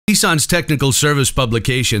Nissan's technical service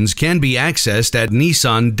publications can be accessed at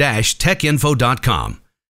nissan-techinfo.com.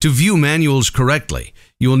 To view manuals correctly,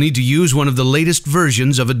 you will need to use one of the latest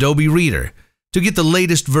versions of Adobe Reader. To get the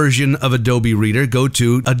latest version of Adobe Reader, go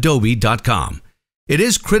to adobe.com. It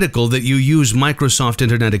is critical that you use Microsoft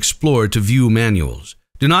Internet Explorer to view manuals.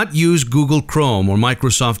 Do not use Google Chrome or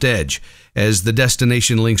Microsoft Edge, as the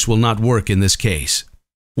destination links will not work in this case.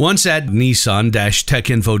 Once at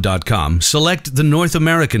nissan-techinfo.com, select the North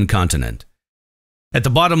American continent. At the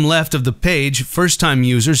bottom left of the page, first-time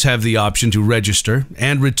users have the option to register,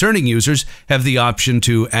 and returning users have the option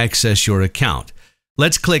to access your account.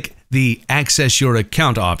 Let's click the Access Your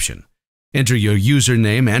Account option. Enter your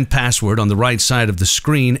username and password on the right side of the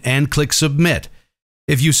screen and click Submit.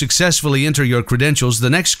 If you successfully enter your credentials, the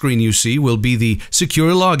next screen you see will be the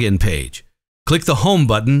Secure Login page. Click the Home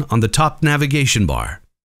button on the top navigation bar.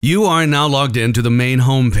 You are now logged into the main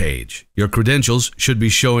home page. Your credentials should be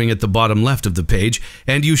showing at the bottom left of the page,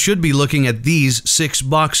 and you should be looking at these 6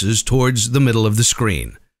 boxes towards the middle of the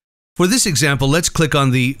screen. For this example, let's click on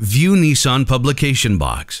the View Nissan Publication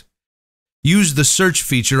box. Use the search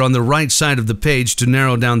feature on the right side of the page to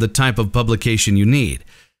narrow down the type of publication you need.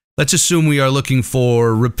 Let's assume we are looking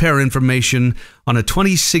for repair information on a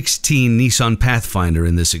 2016 Nissan Pathfinder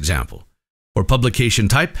in this example. For publication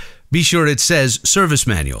type, be sure it says Service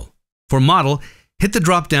Manual. For model, hit the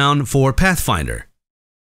drop-down for Pathfinder.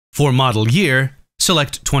 For model year,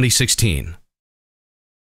 select 2016.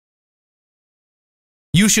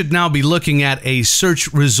 You should now be looking at a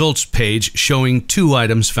search results page showing 2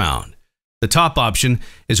 items found. The top option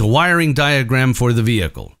is a wiring diagram for the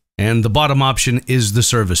vehicle, and the bottom option is the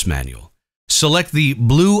service manual. Select the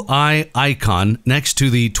blue eye icon next to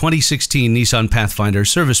the 2016 Nissan Pathfinder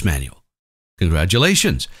Service Manual.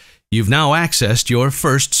 Congratulations! You've now accessed your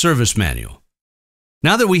first service manual.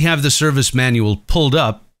 Now that we have the service manual pulled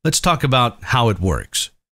up, let's talk about how it works.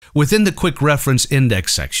 Within the Quick Reference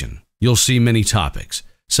Index section, you'll see many topics,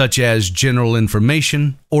 such as General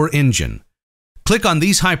Information or Engine. Click on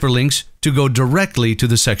these hyperlinks to go directly to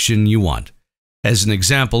the section you want. As an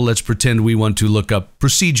example, let's pretend we want to look up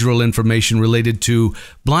procedural information related to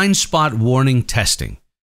blind spot warning testing.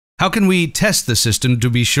 How can we test the system to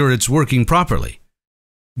be sure it's working properly?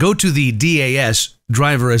 Go to the DAS,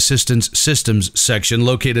 Driver Assistance Systems section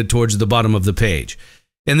located towards the bottom of the page.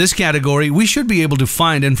 In this category, we should be able to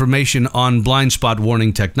find information on blind spot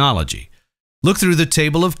warning technology. Look through the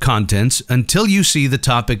table of contents until you see the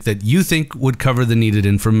topic that you think would cover the needed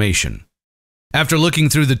information. After looking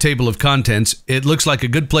through the table of contents, it looks like a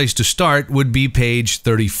good place to start would be page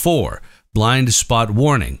 34, Blind Spot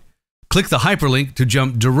Warning. Click the hyperlink to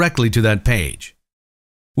jump directly to that page.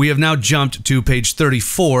 We have now jumped to page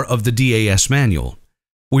 34 of the DAS manual.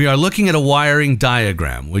 We are looking at a wiring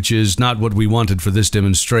diagram, which is not what we wanted for this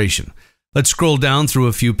demonstration. Let's scroll down through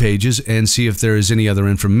a few pages and see if there is any other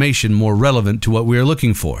information more relevant to what we are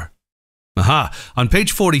looking for. Aha! On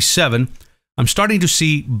page 47, I'm starting to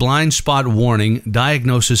see blind spot warning,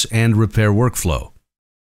 diagnosis, and repair workflow.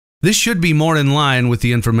 This should be more in line with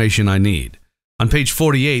the information I need. On page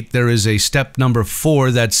 48, there is a step number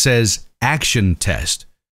 4 that says Action Test.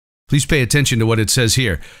 Please pay attention to what it says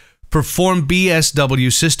here. Perform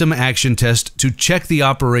BSW System Action Test to check the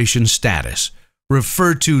operation status.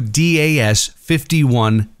 Refer to DAS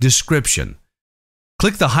 51 Description.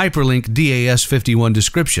 Click the hyperlink DAS 51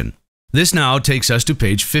 Description. This now takes us to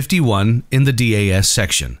page 51 in the DAS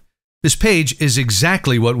section. This page is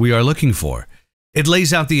exactly what we are looking for. It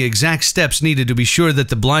lays out the exact steps needed to be sure that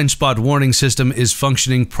the blind spot warning system is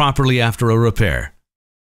functioning properly after a repair.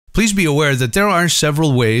 Please be aware that there are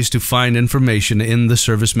several ways to find information in the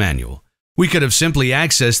service manual. We could have simply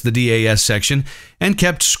accessed the DAS section and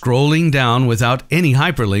kept scrolling down without any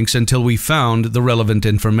hyperlinks until we found the relevant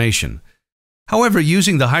information. However,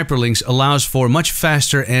 using the hyperlinks allows for much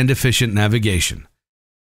faster and efficient navigation.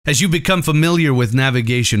 As you become familiar with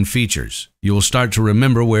navigation features, you will start to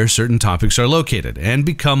remember where certain topics are located and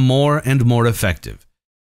become more and more effective.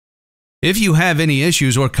 If you have any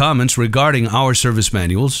issues or comments regarding our service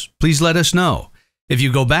manuals, please let us know. If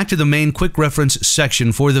you go back to the main quick reference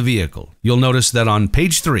section for the vehicle, you'll notice that on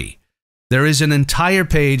page 3, there is an entire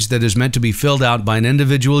page that is meant to be filled out by an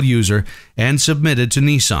individual user and submitted to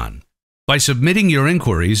Nissan. By submitting your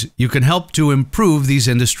inquiries, you can help to improve these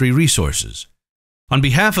industry resources. On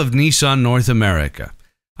behalf of Nissan North America,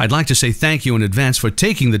 I'd like to say thank you in advance for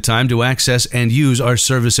taking the time to access and use our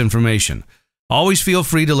service information. Always feel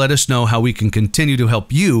free to let us know how we can continue to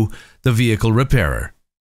help you, the vehicle repairer.